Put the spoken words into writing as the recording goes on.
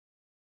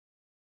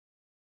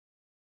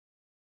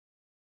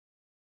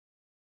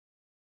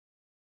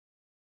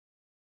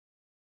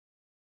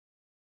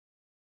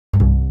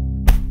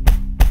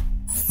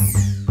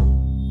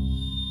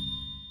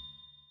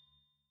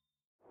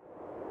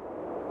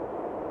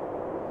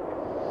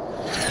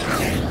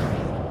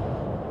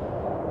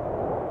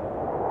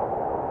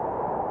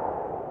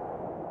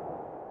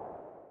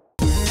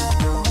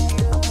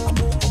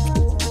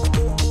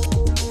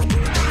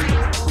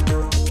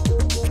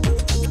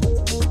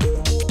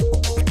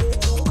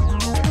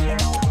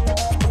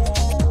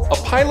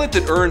pilot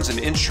that earns an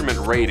instrument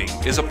rating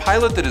is a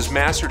pilot that has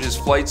mastered his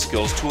flight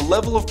skills to a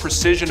level of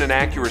precision and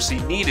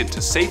accuracy needed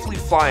to safely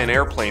fly an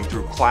airplane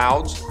through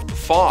clouds,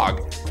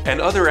 fog,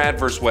 and other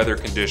adverse weather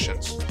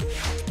conditions.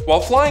 While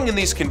flying in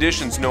these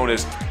conditions known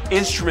as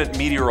Instrument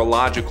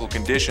Meteorological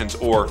Conditions,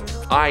 or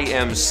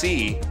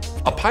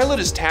IMC, a pilot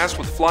is tasked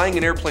with flying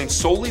an airplane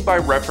solely by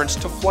reference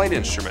to flight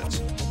instruments.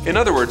 In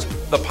other words,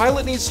 the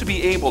pilot needs to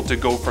be able to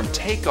go from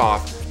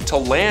takeoff to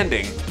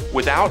landing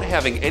without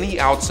having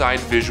any outside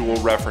visual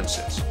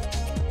references.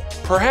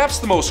 Perhaps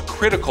the most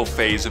critical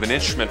phase of an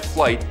instrument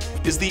flight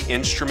is the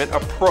instrument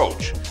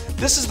approach.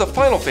 This is the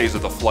final phase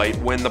of the flight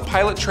when the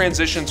pilot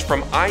transitions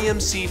from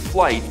IMC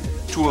flight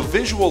to a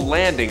visual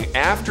landing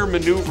after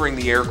maneuvering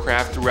the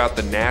aircraft throughout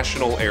the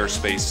National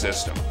Airspace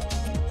System.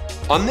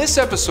 On this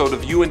episode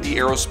of UND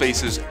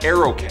Aerospace's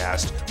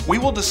AeroCast, we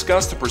will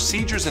discuss the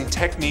procedures and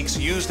techniques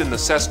used in the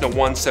Cessna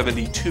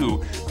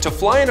 172 to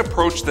fly an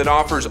approach that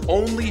offers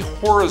only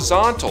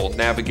horizontal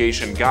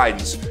navigation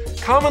guidance,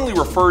 commonly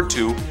referred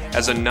to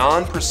as a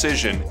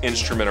non-precision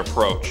instrument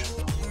approach.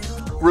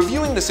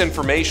 Reviewing this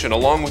information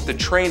along with the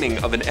training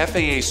of an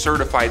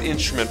FAA-certified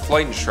instrument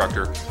flight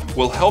instructor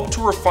will help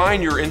to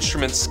refine your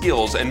instrument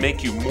skills and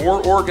make you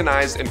more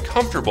organized and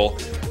comfortable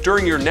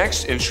during your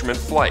next instrument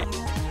flight.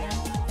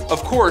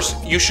 Of course,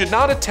 you should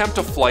not attempt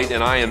a flight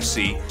in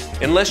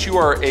IMC unless you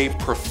are a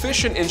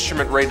proficient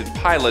instrument-rated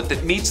pilot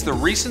that meets the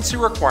recency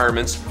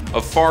requirements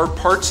of FAR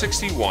Part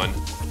 61,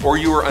 or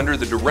you are under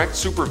the direct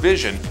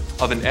supervision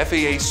of an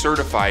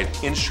FAA-certified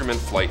instrument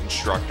flight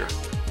instructor.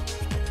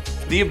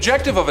 The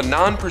objective of a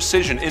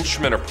non-precision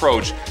instrument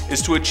approach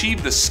is to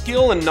achieve the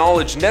skill and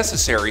knowledge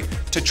necessary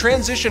to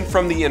transition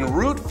from the en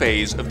route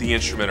phase of the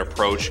instrument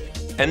approach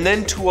and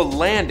then to a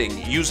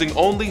landing using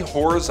only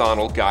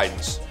horizontal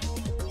guidance.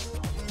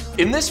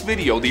 In this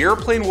video, the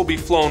airplane will be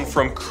flown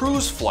from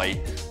cruise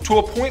flight to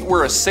a point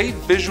where a safe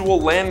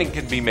visual landing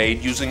can be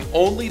made using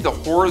only the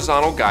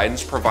horizontal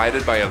guidance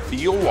provided by a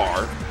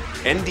VOR,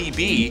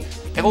 NDB,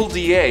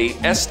 LDA,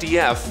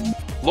 SDF,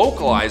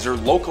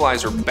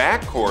 localizer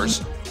back course,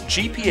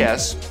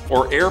 GPS,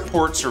 or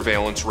airport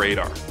surveillance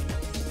radar.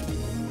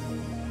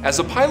 As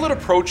a pilot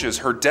approaches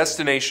her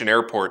destination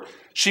airport,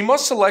 she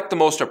must select the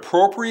most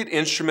appropriate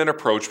instrument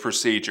approach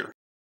procedure.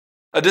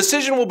 A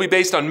decision will be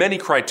based on many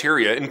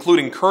criteria,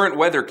 including current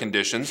weather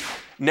conditions,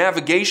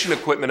 navigation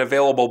equipment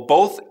available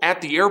both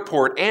at the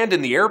airport and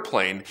in the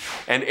airplane,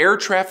 and air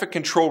traffic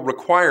control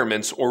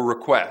requirements or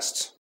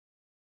requests.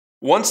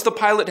 Once the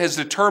pilot has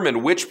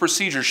determined which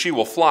procedure she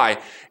will fly,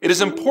 it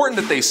is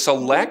important that they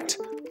select,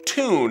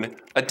 tune,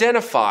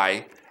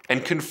 identify,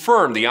 and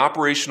confirm the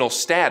operational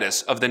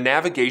status of the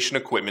navigation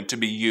equipment to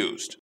be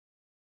used.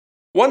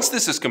 Once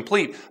this is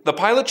complete, the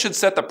pilot should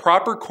set the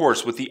proper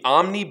course with the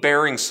Omni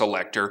bearing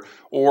selector,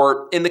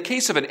 or, in the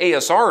case of an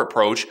ASR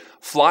approach,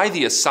 fly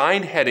the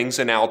assigned headings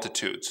and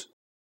altitudes.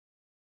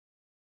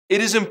 It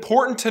is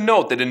important to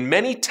note that in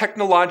many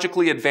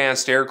technologically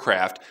advanced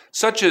aircraft,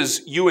 such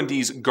as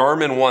UND's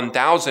Garmin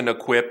 1000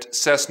 equipped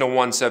Cessna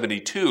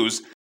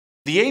 172s,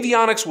 the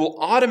avionics will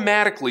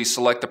automatically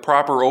select the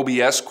proper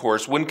OBS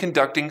course when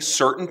conducting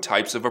certain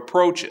types of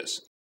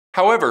approaches.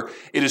 However,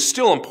 it is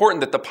still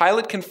important that the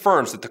pilot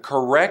confirms that the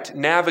correct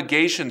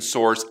navigation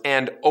source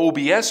and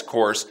OBS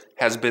course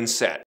has been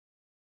set.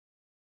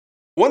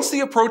 Once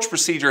the approach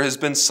procedure has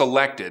been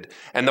selected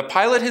and the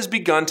pilot has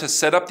begun to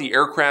set up the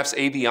aircraft's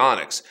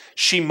avionics,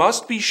 she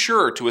must be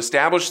sure to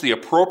establish the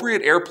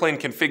appropriate airplane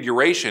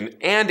configuration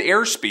and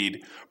airspeed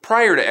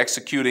prior to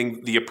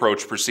executing the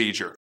approach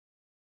procedure.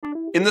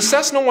 In the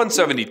Cessna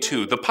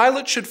 172, the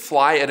pilot should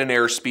fly at an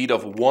airspeed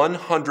of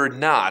 100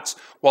 knots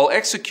while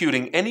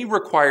executing any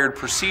required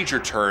procedure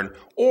turn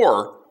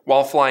or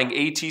while flying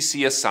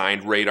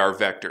ATC-assigned radar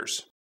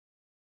vectors.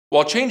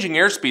 While changing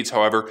airspeeds,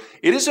 however,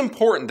 it is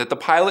important that the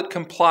pilot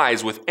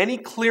complies with any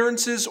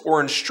clearances or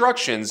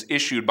instructions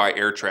issued by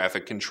air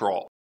traffic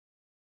control.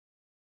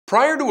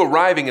 Prior to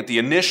arriving at the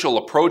initial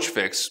approach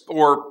fix,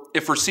 or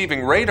if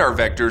receiving radar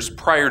vectors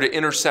prior to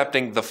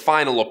intercepting the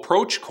final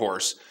approach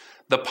course,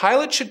 the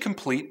pilot should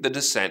complete the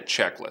descent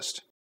checklist.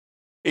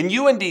 In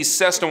UND's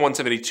Cessna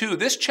 172,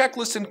 this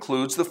checklist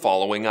includes the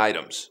following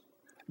items: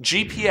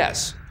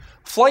 GPS,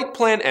 flight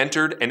plan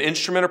entered and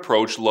instrument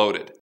approach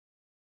loaded.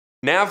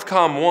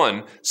 Navcom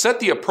 1,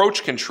 set the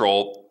approach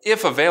control,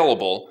 if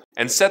available,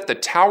 and set the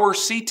tower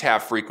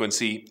CTAF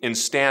frequency in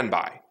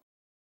standby.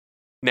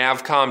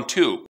 Navcom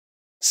 2,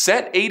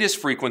 set ATIS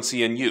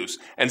frequency in use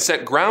and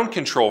set ground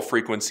control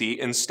frequency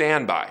in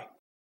standby.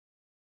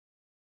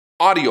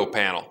 Audio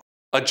panel,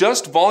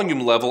 adjust volume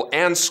level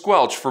and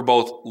squelch for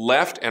both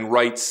left and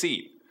right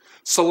seat.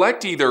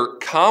 Select either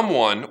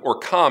COM1 or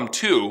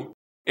COM2.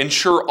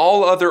 Ensure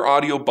all other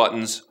audio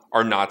buttons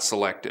are not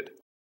selected.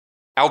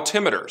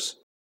 Altimeters.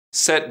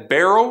 Set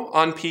baro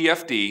on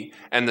PFD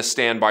and the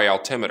standby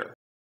altimeter.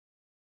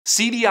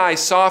 CDI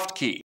soft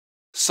key.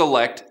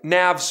 Select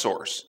nav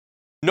source.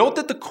 Note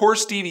that the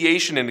course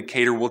deviation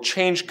indicator will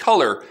change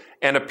color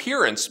and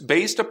appearance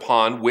based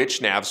upon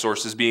which nav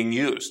source is being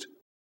used.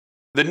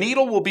 The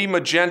needle will be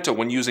magenta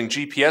when using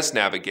GPS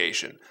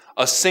navigation,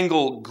 a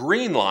single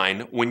green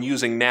line when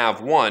using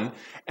nav 1,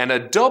 and a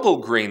double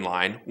green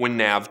line when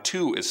nav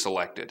 2 is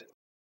selected.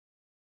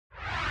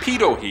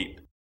 Pitot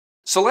heat.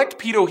 Select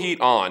pitot heat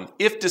on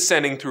if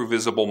descending through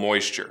visible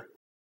moisture.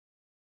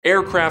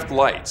 Aircraft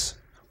lights.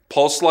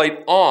 Pulse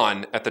light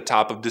on at the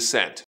top of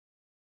descent.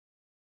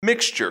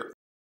 Mixture.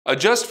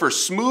 Adjust for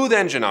smooth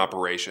engine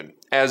operation,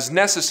 as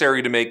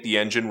necessary to make the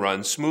engine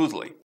run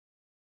smoothly.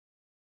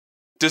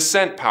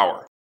 Descent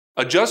power.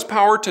 Adjust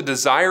power to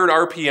desired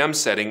RPM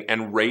setting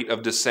and rate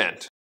of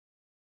descent.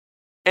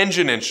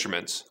 Engine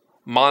instruments.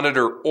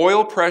 Monitor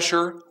oil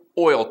pressure,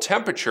 oil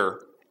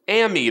temperature,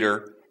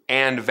 ammeter,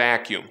 and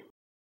vacuum.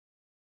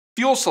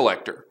 Fuel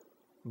selector.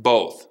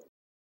 Both.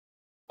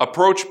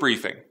 Approach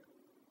briefing.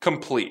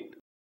 Complete.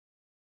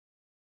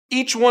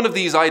 Each one of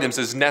these items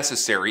is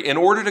necessary in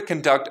order to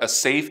conduct a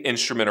safe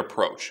instrument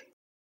approach.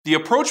 The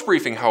approach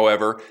briefing,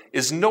 however,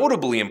 is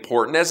notably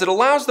important as it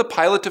allows the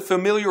pilot to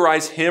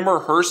familiarize him or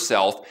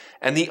herself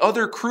and the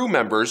other crew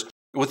members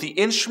with the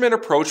instrument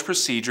approach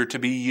procedure to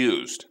be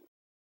used.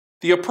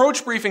 The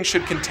approach briefing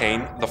should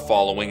contain the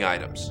following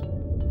items: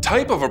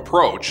 type of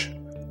approach,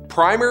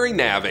 primary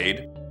nav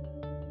aid,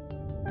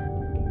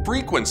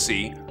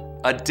 frequency,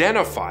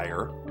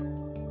 identifier,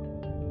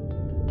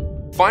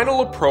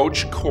 final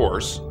approach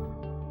course,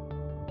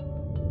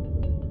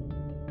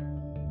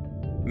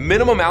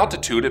 minimum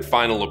altitude at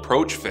final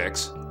approach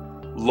fix,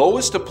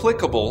 lowest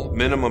applicable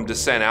minimum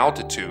descent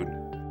altitude,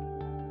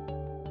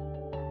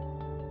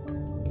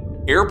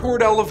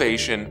 airport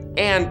elevation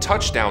and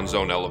touchdown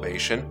zone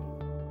elevation,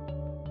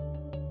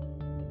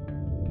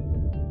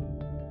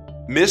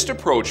 missed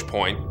approach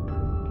point,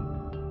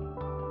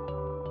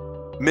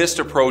 missed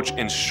approach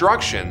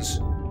instructions,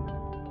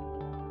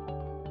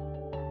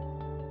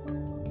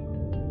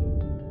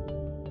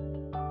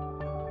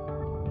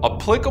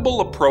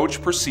 applicable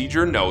approach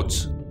procedure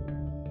notes,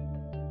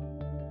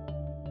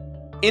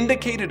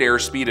 indicated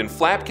airspeed and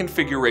flap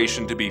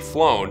configuration to be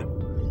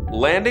flown,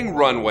 landing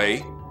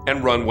runway,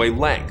 and runway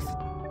length.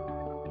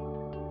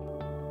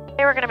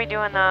 Today we're going to be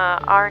doing the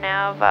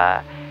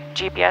RNAV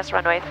GPS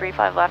runway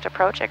 35 left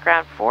approach at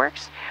Grand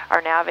Forks.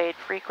 Our nav aid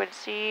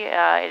frequency,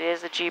 it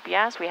is the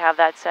GPS. We have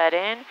that set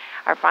in.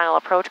 Our final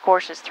approach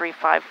course is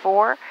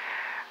 354.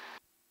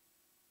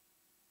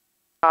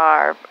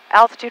 Our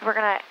altitude we're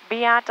going to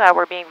be at,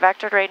 we're being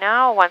vectored right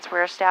now. Once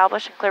we're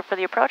established and clear for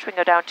the approach, we can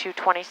go down to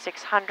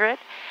 2600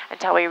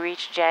 until we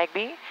reach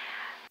Jagby.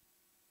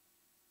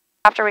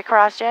 After we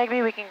cross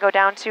Jagby, we can go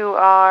down to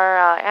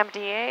our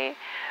MDA,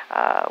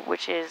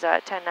 which is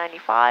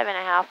 1095 and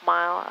a half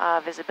mile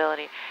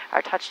visibility.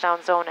 Our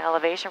touchdown zone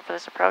elevation for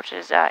this approach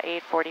is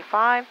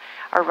 845.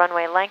 Our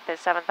runway length is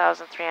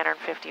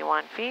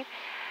 7,351 feet.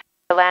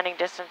 The landing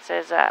distance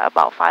is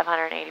about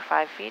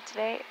 585 feet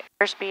today.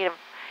 Airspeed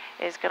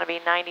is going to be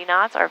 90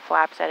 knots. Our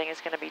flap setting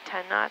is going to be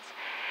 10 knots.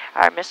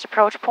 Our missed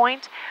approach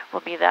point will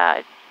be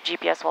the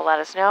GPS will let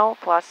us know,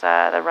 plus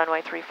the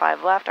runway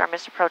 35 left. Our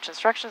missed approach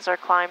instructions are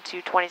climb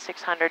to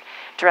 2600,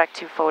 direct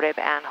to FODIB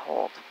and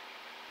hold.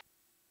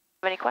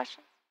 Any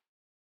questions?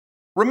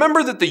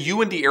 Remember that the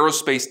UND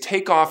Aerospace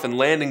Takeoff and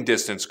Landing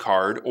Distance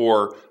card,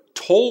 or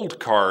TOLD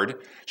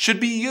card, should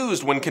be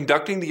used when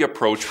conducting the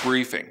approach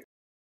briefing.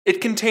 It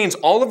contains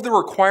all of the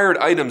required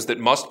items that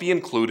must be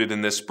included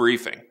in this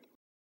briefing.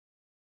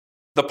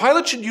 The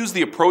pilot should use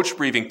the approach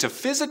briefing to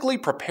physically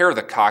prepare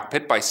the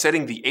cockpit by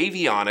setting the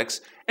avionics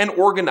and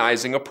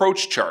organizing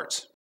approach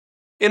charts.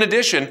 In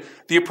addition,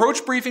 the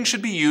approach briefing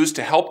should be used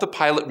to help the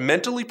pilot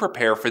mentally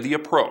prepare for the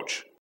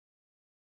approach.